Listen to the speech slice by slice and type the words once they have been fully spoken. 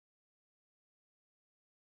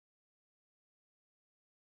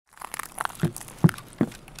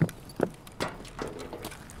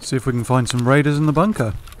See if we can find some raiders in the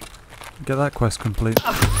bunker. Get that quest complete.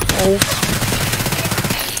 Oh.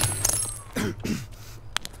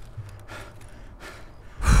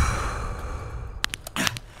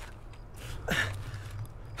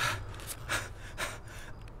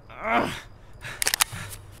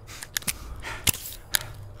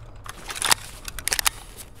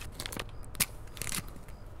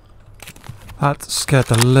 That scared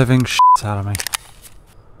the living shit out of me.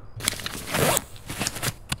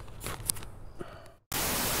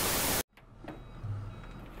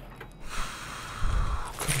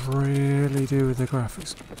 Could really do with the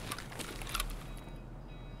graphics.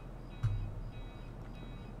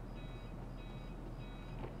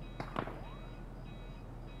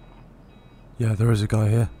 Yeah, there is a guy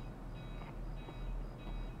here.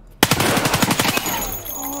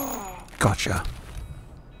 Gotcha.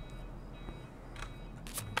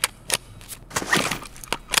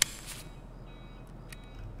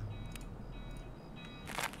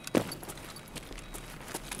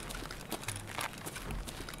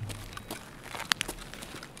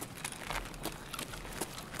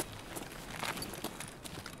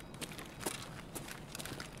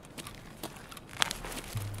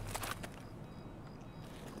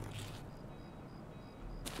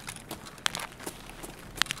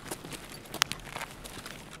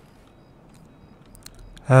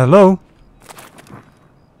 Hello?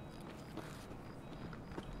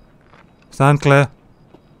 Stand clear.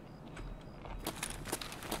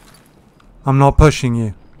 I'm not pushing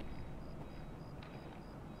you.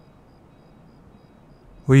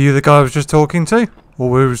 Were you the guy I was just talking to?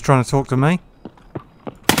 Or who was trying to talk to me?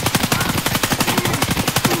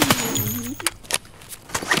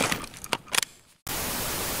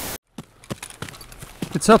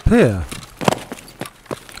 It's up here.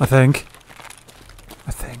 I think.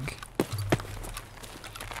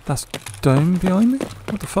 That's dome behind me?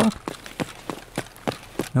 What the fuck?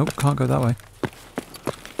 Nope, can't go that way.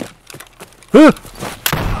 Oh!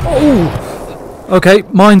 Okay,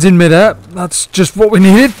 mine's in midair. That's just what we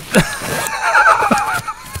needed.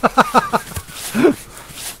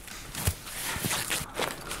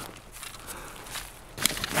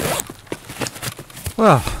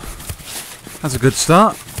 Well, that's a good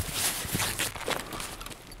start.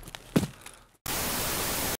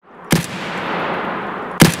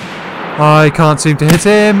 I can't seem to hit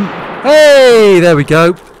him. Hey, there we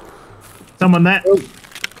go. Someone there. Oh,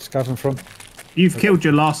 scavenging from. You've killed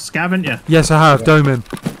your last scav, haven't you? Yes, I have. Dome him.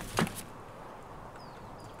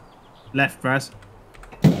 Left, Braz.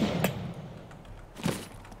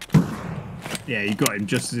 Yeah, you got him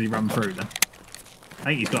just as he ran through there. I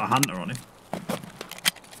think he's got a hunter on him.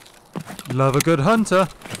 Love a good hunter.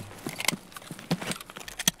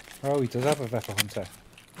 Oh, he does have a vest hunter.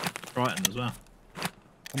 Brighton as well.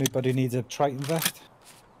 Anybody needs a Triton vest?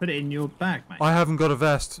 Put it in your bag, mate. I haven't got a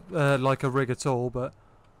vest like a rig at all, but...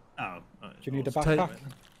 Oh. Do you need a backpack?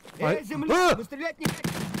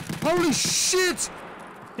 Holy shit!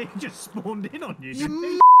 He just spawned in on you.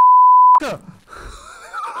 You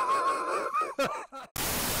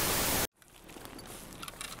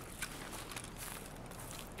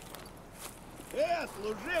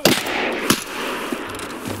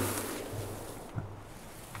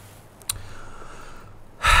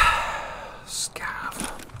Scav.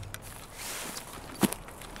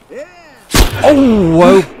 Oh,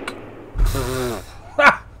 whoa.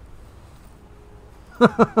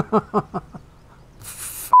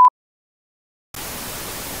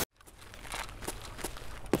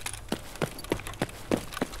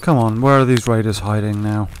 Come on, where are these raiders hiding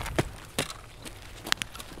now?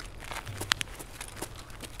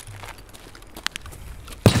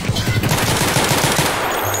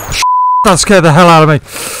 That scared the hell out of me.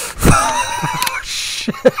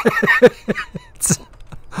 Shit.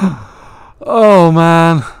 Oh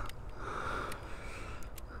man.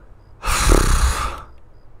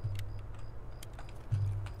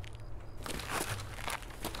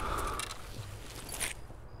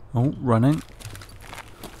 Oh, running.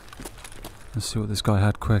 Let's see what this guy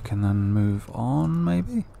had quick and then move on,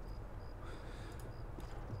 maybe?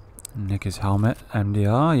 Nick his helmet.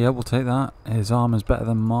 MDR, yeah, we'll take that. His armor's better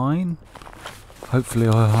than mine. Hopefully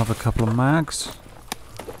I'll have a couple of mags.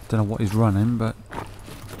 Don't know what he's running, but...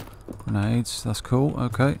 Grenades, that's cool,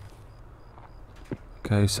 okay.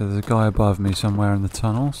 Okay, so there's a guy above me somewhere in the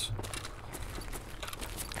tunnels.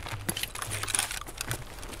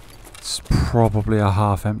 It's probably a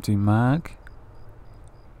half-empty mag.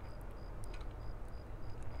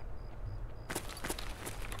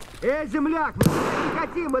 Okay,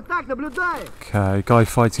 guy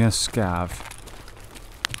fighting a scav.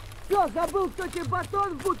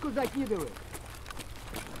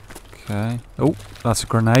 Okay. Oh, that's a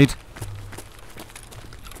grenade.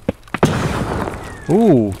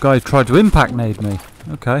 Ooh, guy tried to impact nade me.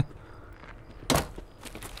 Okay. I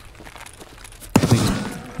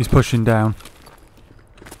think he's pushing down.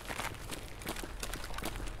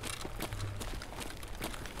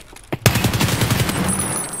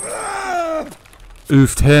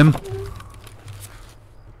 Oofed him.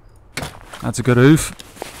 That's a good oof.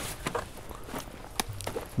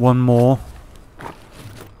 One more.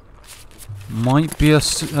 Might be a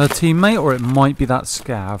teammate, or it might be that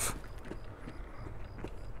scav.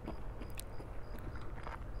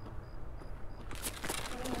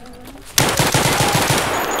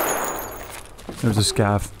 There's a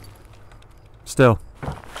scav. Still.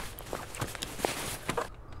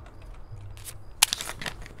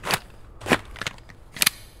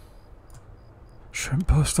 Shrimp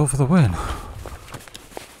postal for the win.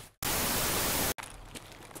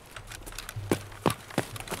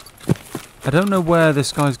 I don't know where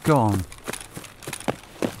this guy's gone.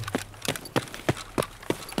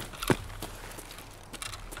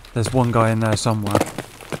 There's one guy in there somewhere.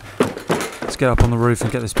 Let's get up on the roof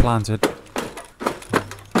and get this planted.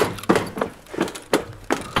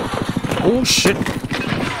 Oh shit!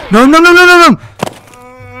 No, no, no, no, no, no!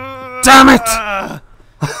 Damn it!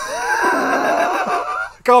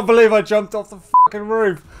 I can't believe I jumped off the fucking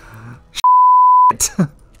roof. Shit.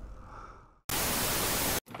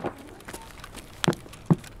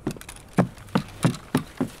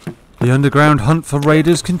 The underground hunt for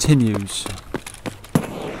raiders continues.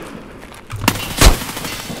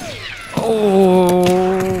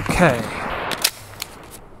 Okay.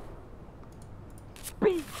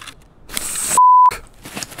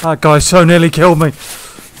 That guy so nearly killed me.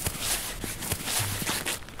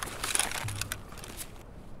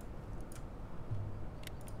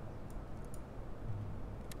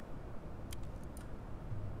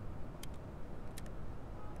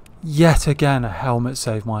 Yet again, a helmet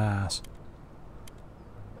saved my ass.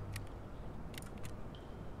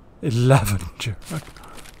 11.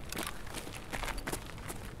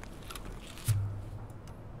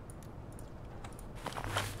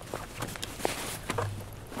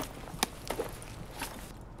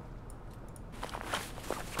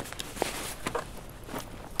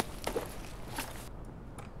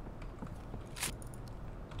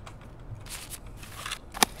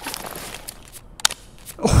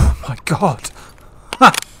 My God!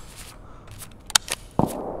 Ha!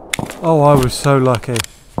 Oh, I was so lucky.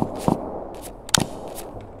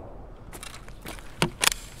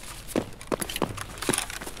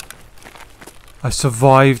 I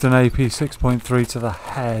survived an AP 6.3 to the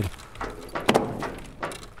head.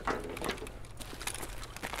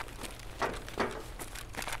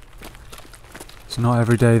 It's not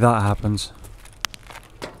every day that happens.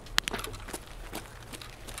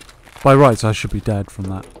 By rights, I should be dead from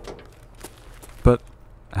that. But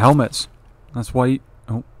helmets. That's why.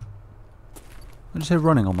 Oh, what did you say?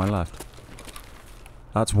 Running on my left.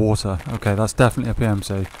 That's water. Okay, that's definitely a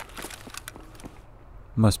PMC.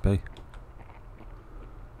 Must be.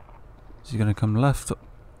 Is he going to come left?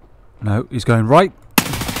 No, he's going right.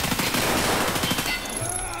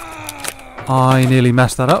 I nearly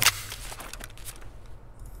messed that up.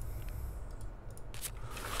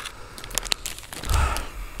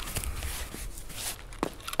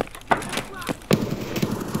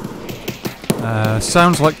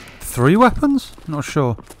 Sounds like 3 weapons? Not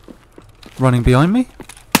sure. Running behind me?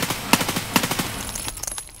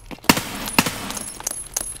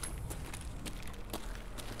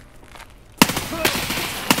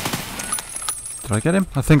 Did I get him?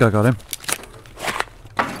 I think I got him.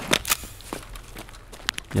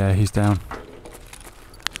 Yeah, he's down.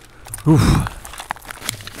 Oof.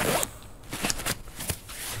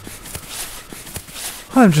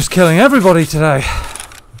 I'm just killing everybody today.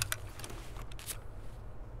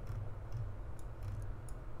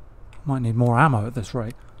 Might need more ammo at this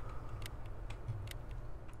rate.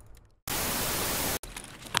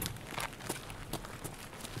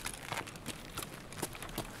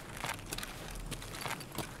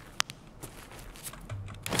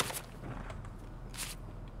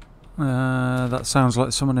 That sounds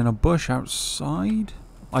like someone in a bush outside.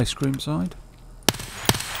 Ice cream side.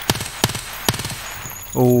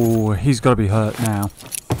 Oh, he's got to be hurt now.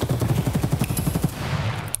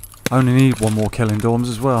 I only need one more kill in dorms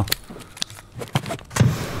as well.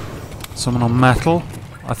 Someone on metal.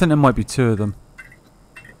 I think there might be 2 of them.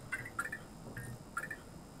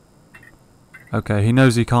 Okay, he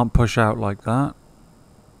knows he can't push out like that.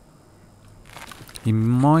 He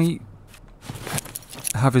might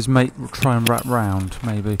have his mate try and wrap round,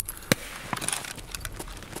 maybe.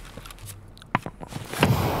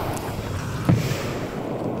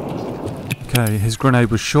 Okay, his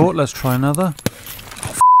grenade was short. Let's try another.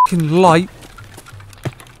 Fucking light.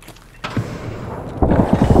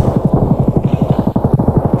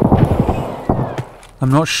 I'm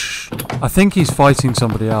not I think he's fighting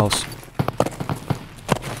somebody else.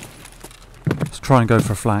 Let's try and go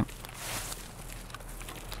for a flank.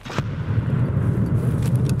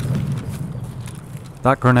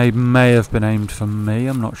 That grenade may have been aimed for me,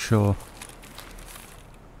 I'm not sure.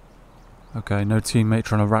 Okay, no teammate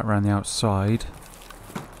trying to rat around the outside.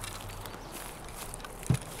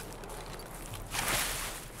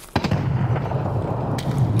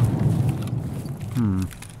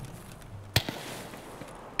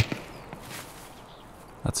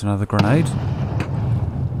 That's another grenade.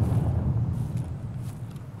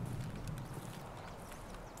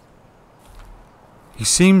 He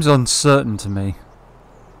seems uncertain to me.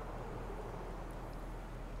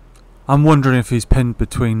 I'm wondering if he's pinned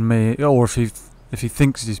between me, or if he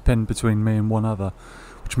thinks he's pinned between me and one other,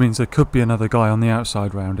 which means there could be another guy on the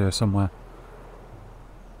outside round here somewhere.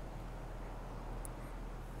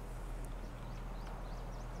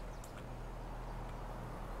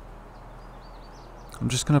 I'm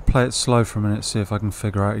just going to play it slow for a minute, see if I can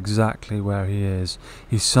figure out exactly where he is.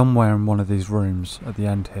 He's somewhere in one of these rooms at the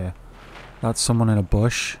end here. That's someone in a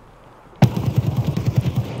bush.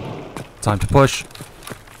 Time to push.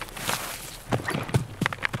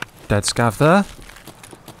 Dead scav there.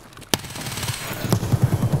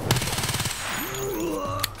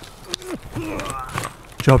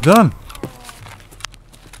 Job done.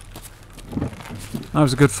 That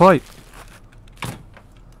was a good fight.